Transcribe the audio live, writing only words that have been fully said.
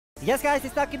Yes guys,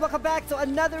 it's Taki. Welcome back to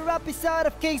another episode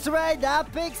of King's Raid, the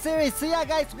Epic series. So yeah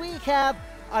guys, we have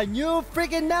a new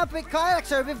freaking epic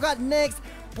character. We've got Nyx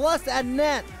plus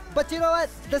Annette. But you know what?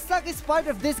 The suckiest part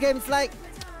of this game is like,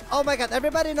 oh my god,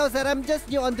 everybody knows that I'm just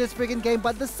new on this freaking game.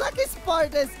 But the suckiest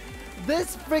part is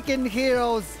this freaking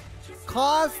heroes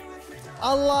cost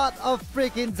a lot of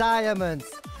freaking diamonds.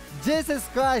 Jesus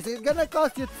Christ, it's gonna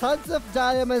cost you tons of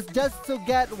diamonds just to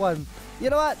get one.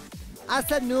 You know what? As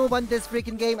a noob on this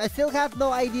freaking game, I still have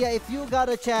no idea if you got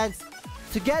a chance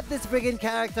to get these freaking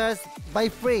characters by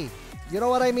free. You know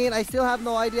what I mean? I still have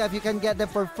no idea if you can get them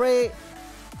for free.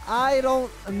 I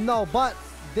don't know, but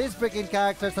this freaking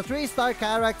character, it's a 3-star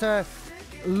character,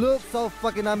 looks so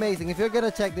fucking amazing. If you're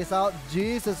gonna check this out,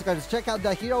 Jesus Christ, check out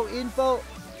the hero info.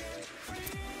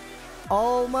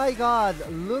 Oh my god,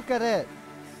 look at it.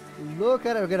 Look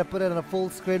at it. We're gonna put it on a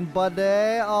full screen,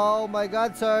 buddy. Oh my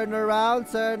god, turn around,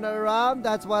 turn around.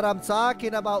 That's what I'm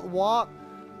talking about. Walk.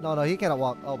 No, he cannot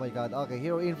walk. Oh my god. Okay,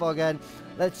 hero info again.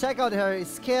 Let's check out her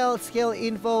skill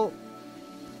info.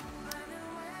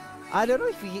 I don't know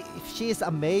if she is a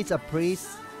mage, a priest.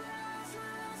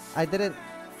 I didn't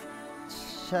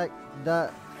check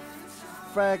the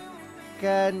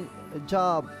freaking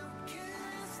job.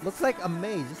 Looks like a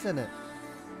mage, isn't it?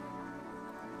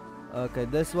 Okay,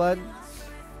 this one.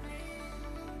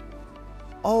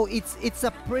 Oh, it's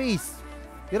a priest.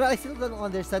 You know, I still don't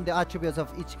understand the attributes of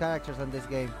each character on this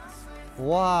game.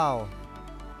 Wow.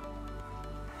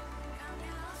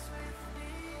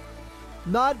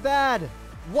 Not bad.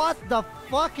 What the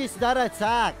fuck is that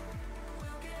attack?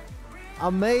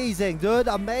 Amazing, dude.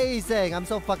 Amazing. I'm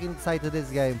so fucking excited to this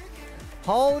game.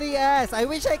 Holy ass. I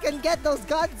wish I can get those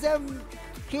goddamn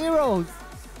heroes.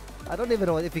 I don't even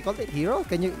know if you call it hero.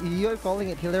 You're calling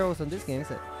it heroes on this game,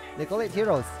 is it? They call it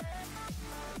heroes.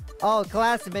 Oh,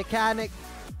 class mechanic.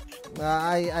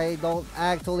 I don't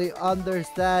actually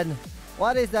understand.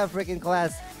 What is that freaking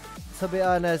class? To be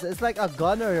honest, it's like a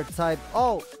gunner type.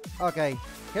 Oh, okay.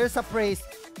 Here's a priest.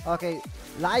 Okay,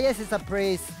 Laius is a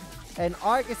priest, and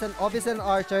Ark is obviously an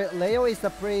archer. Leo is the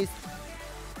priest.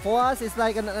 Foas is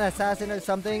like an assassin or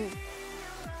something.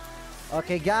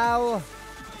 Okay, Gao,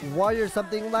 warrior,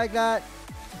 something like that.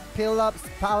 Pillups,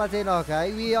 paladin.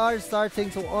 Okay, we are starting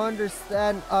to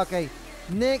understand. Okay,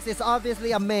 Nyx is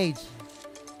obviously a mage.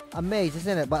 A mage,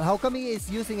 isn't it? But how come he is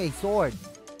using a sword?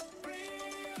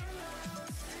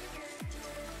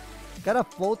 Got a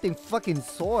floating fucking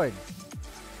sword.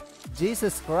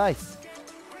 Jesus Christ.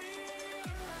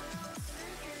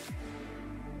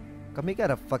 Come, he got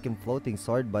a fucking floating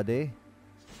sword, buddy.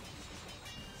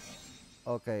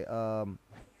 Okay,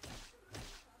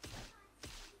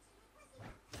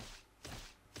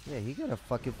 yeah, he got a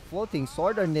fucking floating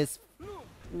sword on this.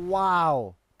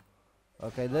 Wow.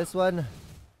 Okay, this one.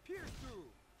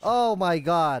 Oh my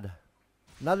god.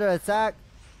 Another attack.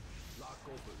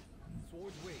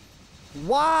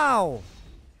 Wow.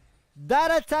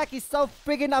 That attack is so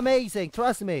freaking amazing.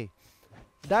 Trust me.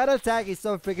 That attack is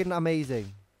so freaking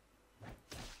amazing.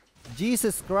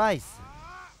 Jesus Christ.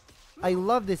 I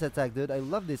love this attack, dude. I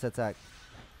love this attack.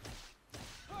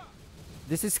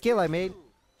 This is skill I made.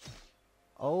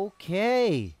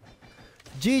 Okay.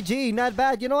 GG, not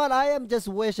bad. You know what? I am just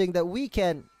wishing that we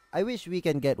can. I wish we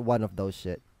can get one of those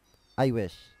shit. I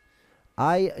wish.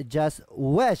 I just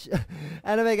wish.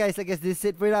 Anyway, guys, I guess this is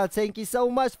it for now. Thank you so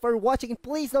much for watching.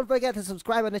 Please don't forget to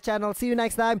subscribe on the channel. See you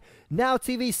next time. Now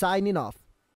TV signing off.